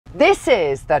This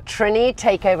is the Trinny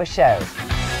Takeover Show.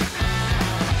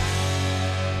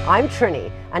 I'm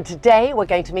Trinny, and today we're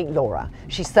going to meet Laura.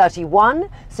 She's 31.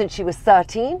 Since she was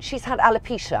 13, she's had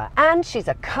alopecia, and she's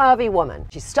a curvy woman.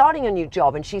 She's starting a new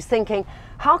job, and she's thinking,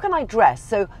 how can I dress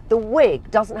so the wig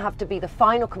doesn't have to be the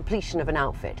final completion of an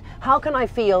outfit? How can I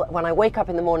feel when I wake up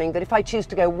in the morning that if I choose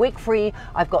to go wig-free,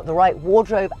 I've got the right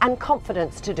wardrobe and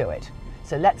confidence to do it?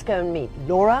 So let's go and meet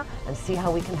Laura and see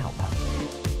how we can help her.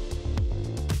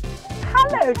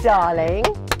 Hello, darling.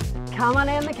 Come on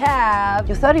in the cab.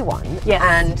 You're 31. Yes.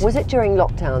 And was it during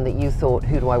lockdown that you thought,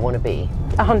 who do I want to be?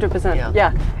 100%.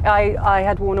 Yeah. I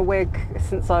had worn a wig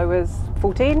since I was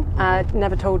 14. I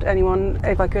never told anyone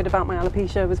if I could about my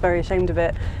alopecia. I was very ashamed of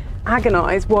it.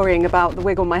 Agonised worrying about the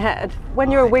wig on my head.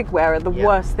 When you're a wig wearer, the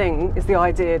worst thing is the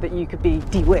idea that you could be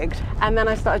de-wigged. And then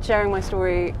I started sharing my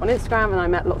story on Instagram, and I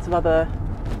met lots of other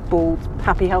bald,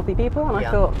 happy, healthy people, and I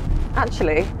thought,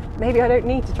 actually, maybe I don't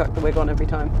need to chuck the wig on every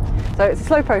time. So it's a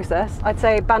slow process. I'd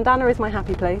say bandana is my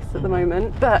happy place at the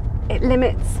moment, but it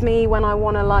limits me when I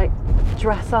want to like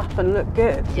dress up and look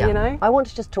good, you know? I want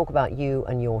to just talk about you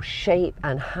and your shape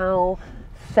and how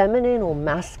feminine or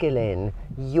masculine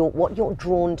what you're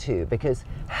drawn to, because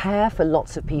hair for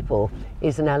lots of people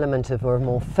is an element of a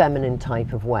more feminine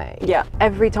type of way. Yeah,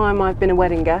 every time I've been a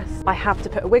wedding guest, I have to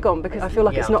put a wig on because I feel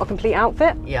like it's not a complete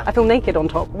outfit. Yeah. I feel naked on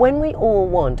top. When we all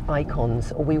want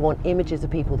icons or we want images of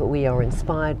people that we are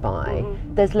inspired by,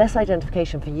 there's less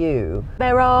identification for you.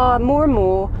 There are more and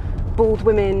more bald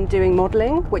women doing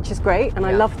modelling, which is great, and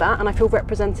I love that, and I feel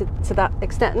represented to that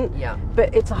extent. Yeah.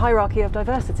 But it's a hierarchy of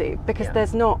diversity because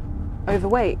there's not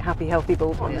overweight, happy, healthy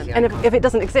bald women. And if it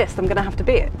doesn't exist, I'm going to have to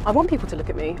be it. I want people to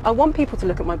look at me. I want people to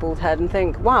look at my bald head and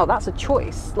think, wow, that's a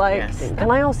choice. Like,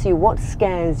 Can I ask you, what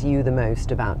scares you the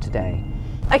most about today?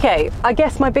 Okay, I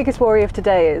guess my biggest worry of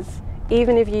today is,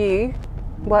 even if you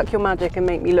work your magic and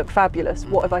make me look fabulous,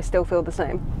 what if I still feel the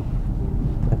same?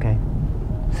 Okay.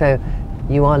 So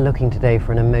you are looking today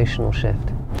for an emotional shift?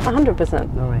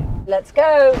 100%. All right. Let's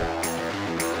go.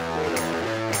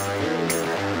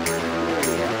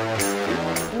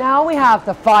 Now we have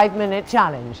the 5-minute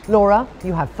challenge. Laura,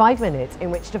 you have 5 minutes in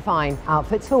which to find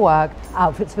outfits for work,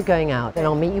 outfits for going out. Then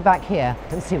I'll meet you back here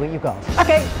and see what you got.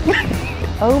 Okay.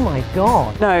 Oh my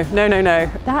God. No.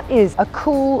 That is a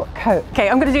cool coat. Okay,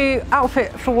 I'm going to do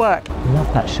outfit for work.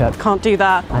 Love that shirt. Can't do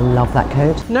that. I love that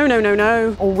coat.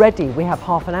 No. Already we have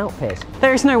half an outfit.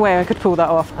 There is no way I could pull that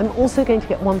off. I'm also going to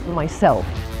get one for myself.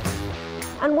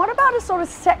 And what about a sort of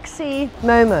sexy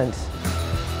moment?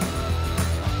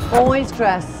 Always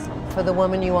dress for the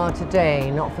woman you are today,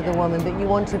 not for the woman that you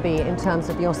want to be in terms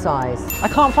of your size. I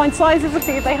can't find sizes. Let's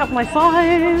see if they have my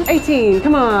size. 18,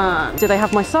 come on. Do they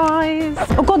have my size?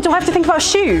 Oh God, do I have to think about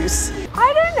shoes?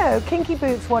 I don't know, kinky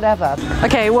boots, whatever.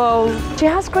 Okay, well. She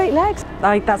has great legs.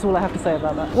 That's all I have to say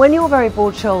about that. When you're very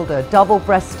broad-shouldered,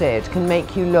 double-breasted can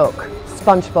make you look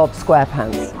SpongeBob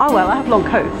SquarePants. Oh well, I have long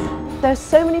coats. There's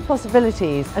so many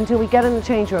possibilities until we get in the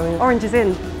change room. Orange is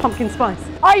in, pumpkin spice.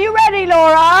 Are you ready,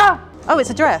 Laura? Oh,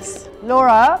 it's a dress.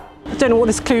 Laura? I don't know what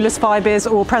this clueless vibe is,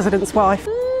 or President's Wife.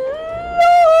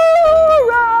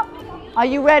 Laura! Are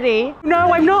you ready?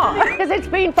 No, I'm not. Because it's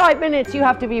been 5 minutes, you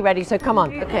have to be ready, so come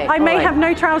on. Okay. I may have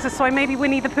no trousers, so I may be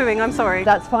Winnie the Poohing, I'm sorry.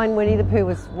 That's fine, Winnie the Pooh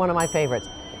was one of my favourites.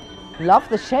 Love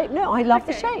the shape. No, I love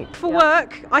the shape. For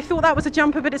work, I thought that was a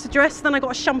jumper, but it's a dress, then I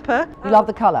got a shumper. You love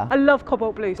the colour? I love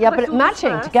cobalt blue. Yeah, but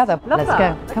matching together. Let's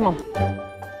go. Come on.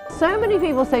 So many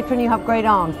people say, Trinny, you have great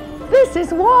arms. This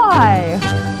is why.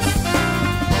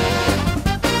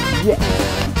 Yes.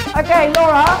 Okay,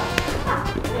 Laura.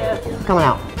 Yes. Coming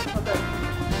out. Okay.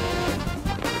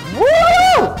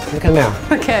 Woo! Look at now.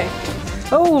 Okay.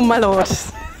 Oh my lord.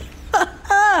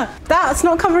 That's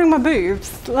not covering my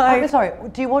boobs. Like. I'm sorry.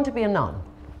 Do you want to be a nun?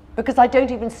 Because I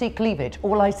don't even see cleavage.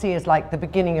 All I see is like the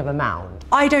beginning of a mound.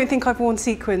 I don't think I've worn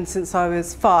sequins since I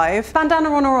was 5. Bandana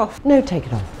on or off? No, take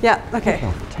it off. Yeah.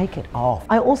 Okay. Take it off.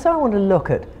 I also want to look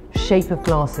at shape of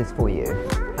glasses for you.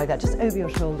 Like that, just over your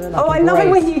shoulder. Like I love it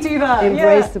when you do that.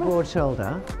 Embrace the broad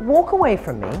shoulder. Walk away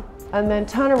from me and then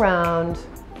turn around.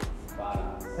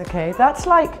 Okay, that's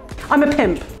like... I'm a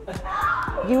pimp.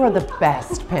 You are the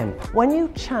best pimp. When you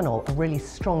channel a really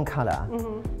strong colour,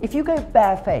 if you go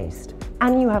barefaced,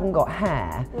 and you haven't got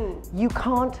hair, you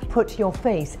can't put your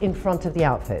face in front of the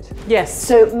outfit. Yes.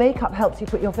 So makeup helps you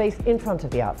put your face in front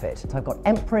of the outfit. So I've got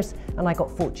Empress and I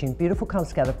got Fortune. Beautiful comes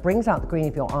together, brings out the green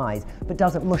of your eyes, but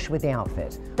doesn't mush with the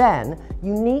outfit. Then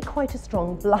you need quite a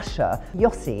strong blusher,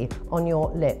 Yossi, on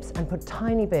your lips and put a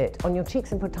tiny bit on your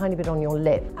cheeks and put a tiny bit on your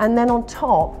lip. And then on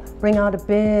top, bring out a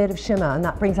bit of shimmer, and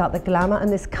that brings out the glamour.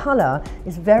 And this color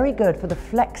is very good for the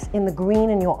flecks in the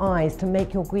green in your eyes to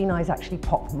make your green eyes actually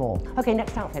pop more. Okay,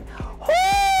 next outfit.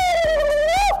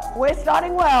 We're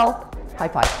starting well. High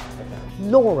five.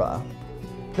 Laura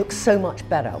looks so much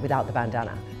better without the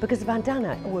bandana, because the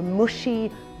bandana were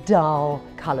mushy, dull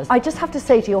colors. I just have to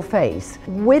say to your face,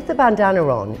 with the bandana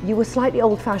on, you were slightly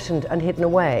old-fashioned and hidden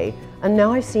away, and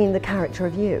now I've seen the character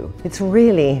of you. It's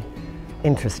really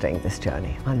interesting, this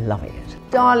journey. I'm loving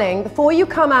it. Darling, before you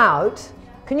come out,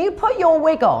 can you put your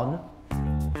wig on?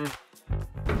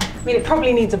 I mean, it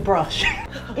probably needs a brush.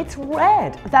 It's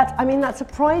red. That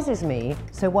surprises me.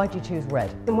 So why'd you choose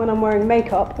red? And when I'm wearing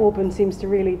makeup, auburn seems to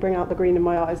really bring out the green in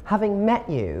my eyes. Having met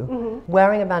you,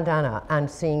 wearing a bandana and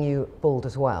seeing you bald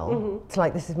as well, it's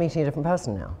like this is meeting a different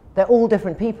person now. They're all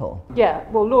different people. Yeah,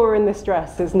 well, Laura in this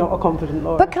dress is not a confident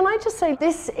Laura. But can I just say,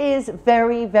 this is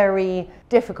very, very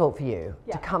difficult for you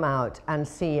to come out and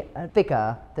see a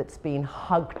figure that's been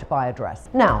hugged by a dress.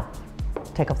 Now,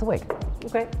 take off the wig.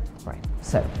 Okay. Right,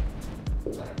 so.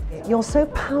 You're so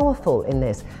powerful in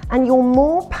this, and you're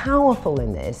more powerful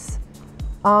in this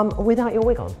without your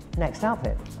wig on. Next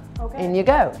outfit. Okay. In you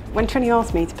go. When Trinny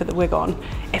asked me to put the wig on,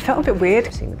 it felt a bit weird.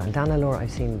 I've seen the bandana Laura,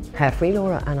 I've seen hair-free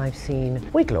Laura, and I've seen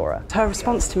wig Laura. Her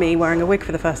response to me wearing a wig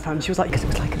for the first time, she was like... Because it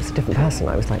was like it was a different person.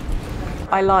 I was like...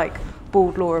 I like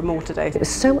bald Laura more today. It was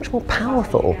so much more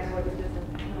powerful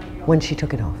when she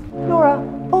took it off. Laura,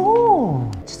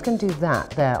 oh! Just going to do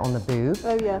that there on the boob.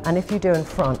 Oh, yeah. And if you do in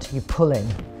front, you pull in.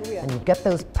 Oh, yeah. And you get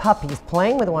those puppies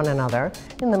playing with one another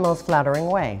in the most flattering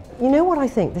way. You know what I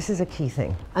think? This is a key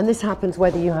thing. And this happens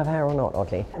whether you have hair or not,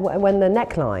 oddly. When the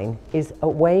neckline is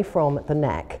away from the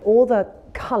neck, all the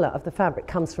colour of the fabric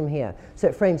comes from here, so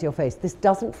it frames your face. This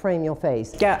doesn't frame your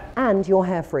face. Yeah. And you're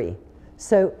hair-free.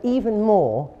 So even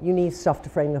more, you need stuff to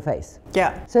frame your face.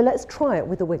 Yeah. So let's try it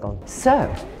with the wig on.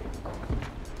 So,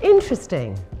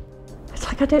 interesting. It's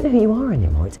like I don't know who you are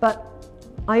anymore. But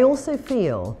I also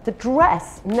feel the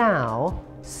dress now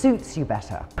suits you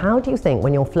better. How do you think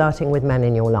when you're flirting with men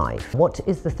in your life, what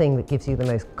is the thing that gives you the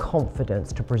most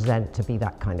confidence to present to be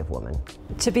that kind of woman?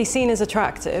 To be seen as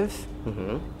attractive,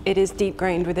 it is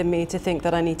deep-grained within me to think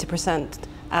that I need to present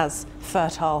as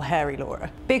fertile, hairy Laura.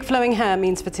 Big flowing hair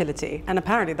means fertility, and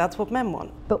apparently that's what men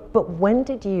want. But when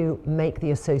did you make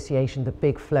the association that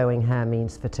big flowing hair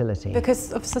means fertility?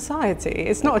 Because of society.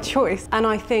 It's not a choice. And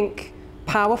I think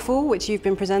powerful, which you've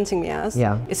been presenting me as,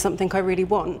 is something I really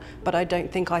want, but I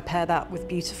don't think I pair that with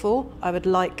beautiful. I would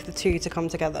like the two to come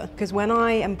together. Because when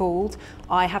I am bald,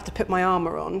 I have to put my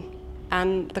armour on,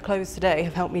 and the clothes today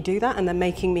have helped me do that, and they're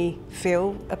making me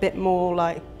feel a bit more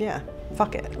like, yeah,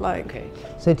 fuck it, like. Okay.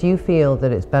 So do you feel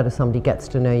that it's better somebody gets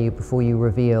to know you before you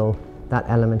reveal that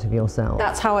element of yourself?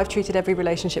 That's how I've treated every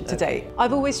relationship to date.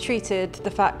 I've always treated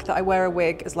the fact that I wear a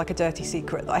wig as like a dirty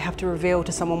secret that I have to reveal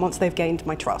to someone once they've gained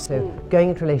my trust. So going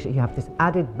into a relationship, you have this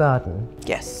added burden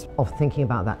of thinking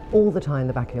about that all the time in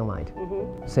the back of your mind.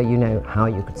 So you know how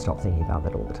you could stop thinking about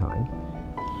that all the time.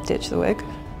 Ditch the wig.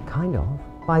 Kind of.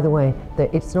 By the way,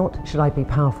 that it's not should I be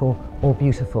powerful or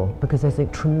beautiful, because there's a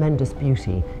tremendous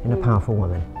beauty in a powerful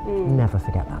woman. Never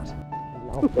forget that.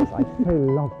 I love this. I so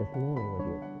love this morning with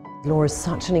you. Laura's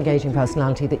such an engaging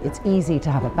personality that it's easy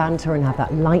to have a banter and have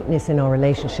that lightness in our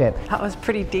relationship. That was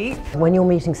pretty deep. When you're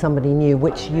meeting somebody new,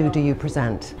 which you do you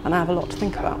present? And I have a lot to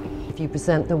think about. If you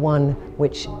present the one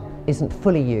which isn't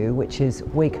fully you, which is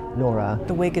wig Laura.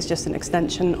 The wig is just an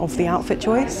extension of the outfit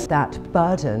choice. That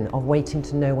burden of waiting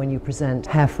to know when you present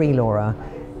hair-free Laura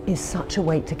is such a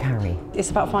weight to carry. It's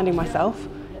about finding myself,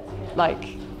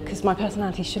 like, because my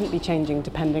personality shouldn't be changing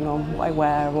depending on what I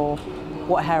wear or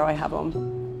what hair I have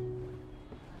on.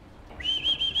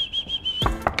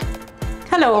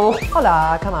 Hello.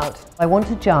 Hola, come out. I want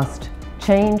to just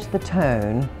change the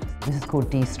tone. This is called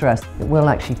de-stress. It will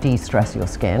actually de-stress your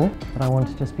skin, but I want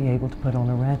to just be able to put on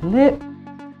a red lip.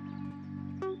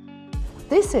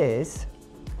 This is,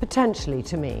 potentially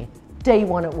to me, day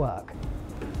one at work.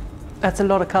 That's a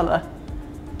lot of colour.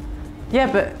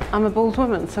 Yeah, but I'm a bald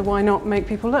woman, so why not make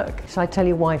people look? Shall I tell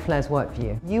you why flares work for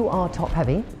you? You are top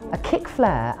heavy. A kick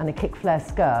flare and a kick flare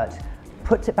skirt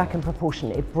puts it back in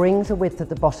proportion. It brings a width at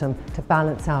the bottom to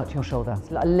balance out your shoulder. It's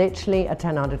literally a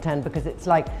 10 out of 10, because it's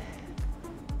like,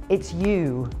 it's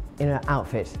you in an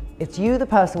outfit. It's you, the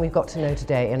person we've got to know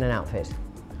today, in an outfit.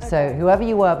 So whoever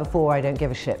you were before, I don't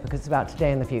give a shit, because it's about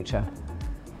today and the future.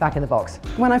 Back in the box.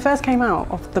 When I first came out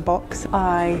of the box,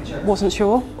 I wasn't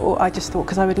sure, or I just thought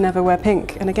because I would never wear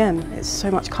pink. And again, it's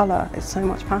so much colour, it's so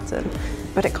much pattern,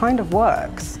 but it kind of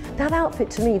works. That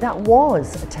outfit to me, that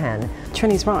was a 10.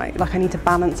 Trinny's right, like I need to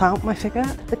balance out my figure.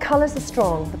 The colours are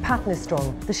strong, the pattern is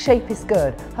strong, the shape is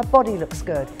good, her body looks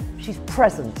good, she's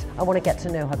present. I want to get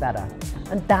to know her better.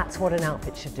 And that's what an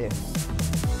outfit should do.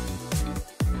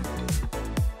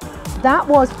 That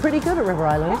was pretty good at River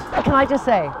Island. Can I just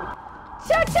say,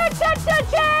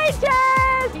 changes!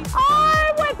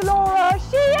 I'm with Laura,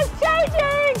 she is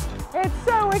changing! It's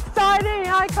so exciting,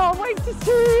 I can't wait to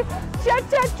see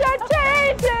changes!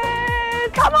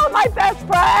 Come on, my best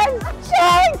friend,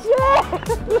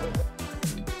 changes!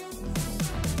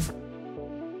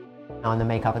 Now in the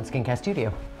makeup and skincare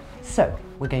studio. So,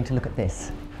 we're going to look at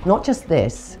this. Not just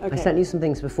this, okay. I sent you some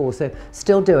things before, so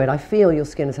still do it. I feel your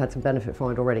skin has had some benefit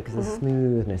from it already because there's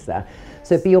smoothness there.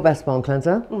 So Be Your Best Balm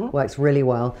Cleanser, works really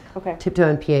well. Okay. Tiptoe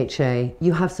and PHA.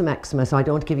 You have some eczema, so I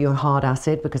don't want to give you a hard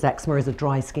acid because eczema is a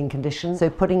dry skin condition.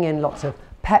 So putting in lots of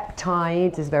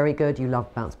peptides is very good. You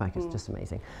love Bounce Back, it's just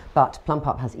amazing. But Plump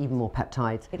Up has even more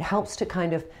peptides. It helps to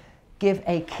kind of give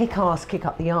a kick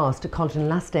up the arse to collagen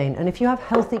and elastane. And if you have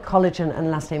healthy collagen and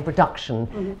elastane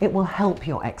production, it will help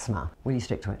your eczema. Will you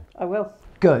stick to it? I will.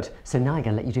 Good. So now I'm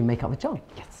gonna let you do makeup with John.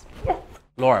 Yes. Yes.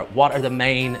 Laura, what are the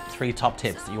main 3 top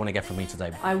tips that you want to get from me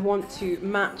today? I want to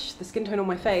match the skin tone on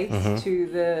my face to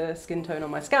the skin tone on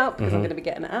my scalp because I'm going to be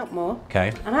getting it out more.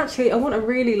 Okay. And actually, I want a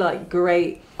really like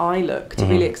great eye look to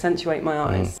really accentuate my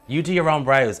eyes. You do your own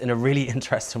brows in a really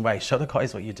interesting way. Show the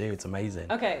guys what you do. It's amazing.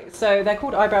 Okay, so they're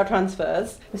called eyebrow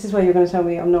transfers. This is where you're going to tell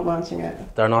me I'm not matching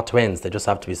it. They're not twins. They just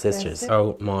have to be sisters.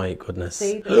 Oh my goodness.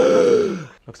 See,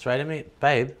 look straight at me,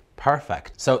 babe.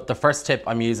 Perfect. So the first tip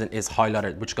I'm using is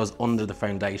highlighter, which goes under the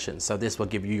foundation. So this will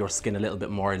give you your skin a little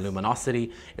bit more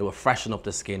luminosity. It will freshen up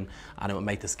the skin and it will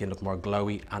make the skin look more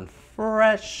glowy and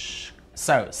fresh.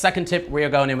 So second tip, we are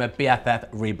going in with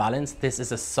BFF Rebalance. This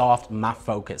is a soft matte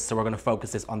focus. So we're going to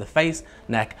focus this on the face,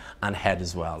 neck and head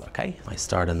as well, okay? I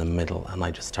start in the middle and I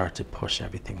just start to push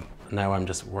everything. Now I'm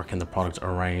just working the product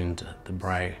around the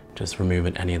brow, just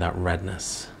removing any of that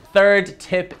redness. Third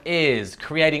tip is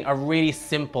creating a really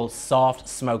simple, soft,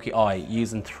 smoky eye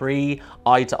using 3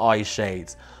 eye-to-eye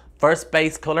shades. First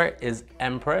base color is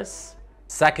Empress.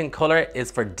 Second color is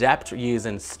for depth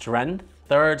using Strength.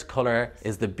 Third color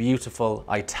is the beautiful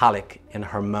Italic in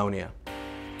Harmonia.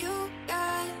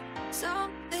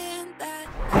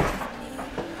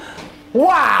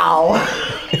 Wow!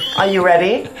 Are you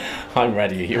ready? I'm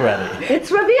ready, you ready?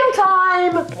 It's reveal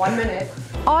time! 1 minute.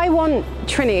 I want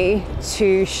Trinny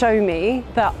to show me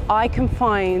that I can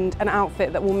find an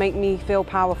outfit that will make me feel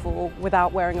powerful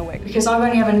without wearing a wig. Because I've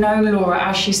only ever known Laura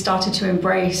as she started to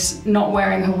embrace not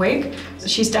wearing her wig.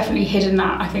 She's definitely hidden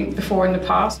that, I think, before in the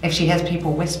past. If she hears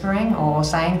people whispering or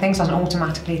saying things, doesn't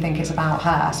automatically think it's about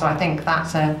her. So I think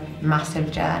that's a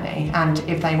massive journey. And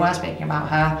if they were speaking about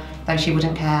her, then she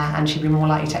wouldn't care and she'd be more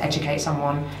likely to educate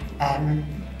someone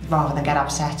rather than get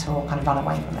upset or kind of run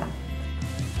away from it.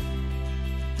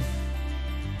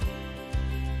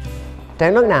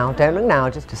 Don't look now,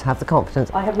 just have the confidence.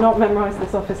 I have not memorised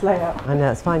this office layout. I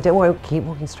know, it's fine, don't worry, keep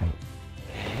walking straight.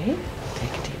 Okay,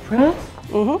 take a deep breath.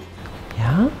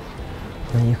 Yeah,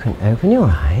 then you can open your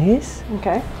eyes.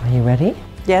 Okay. Are you ready?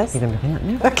 Yes. You're gonna look in that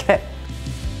mirror? Okay.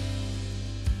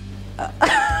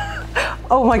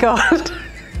 Oh my God.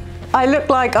 I look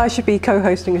like I should be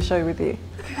co-hosting a show with you.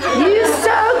 You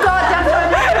so goddamn right,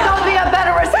 there can't be a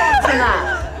better response than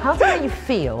that. How does it make you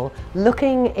feel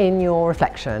looking in your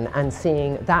reflection and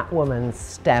seeing that woman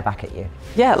stare back at you?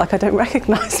 Yeah, like I don't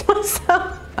recognise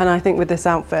myself. And I think with this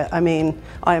outfit, I mean,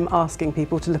 I am asking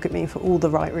people to look at me for all the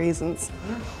right reasons.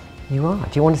 You are.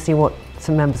 Do you want to see what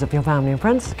some members of your family and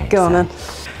friends are going to say? Go on then.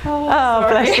 Oh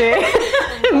bless you.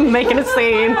 Making a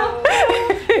scene.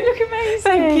 You look amazing.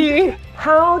 Thank you.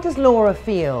 How does Laura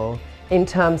feel in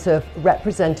terms of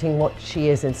representing what she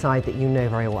is inside that you know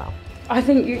very well? I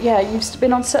think, you've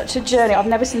been on such a journey. I've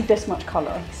never seen this much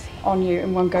colour on you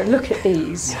in one go. Look at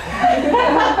these.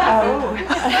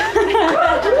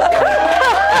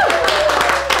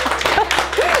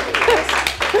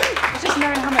 Just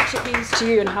knowing how much it means to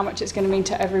you and how much it's going to mean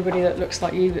to everybody that looks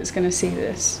like you that's going to see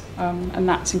this. And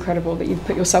that's incredible that you've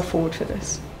put yourself forward for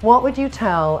this. What would you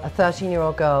tell a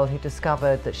 13-year-old girl who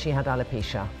discovered that she had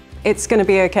alopecia? It's going to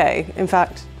be okay. In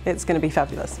fact, it's going to be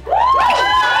fabulous.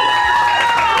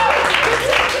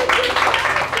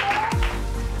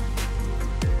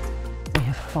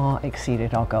 Far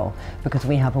exceeded our goal because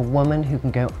we have a woman who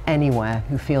can go anywhere,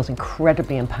 who feels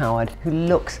incredibly empowered, who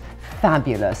looks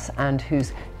fabulous and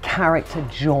who's character,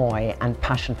 joy, and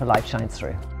passion for life shines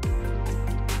through.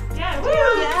 Yeah, woo!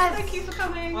 Yes. Thank you for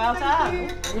coming. Well done.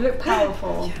 You look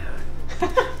powerful.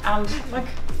 And like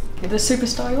the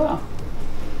superstar you are.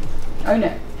 Own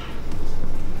it.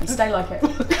 And stay like it.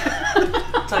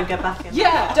 Don't get back in.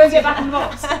 Yeah, don't get back in the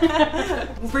box. I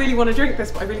really want to drink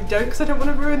this, but I really don't because I don't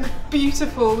want to ruin the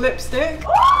beautiful lipstick.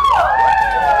 Oh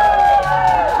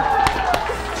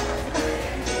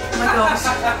my gosh.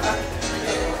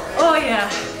 Oh yeah.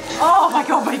 Oh my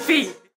god, my feet.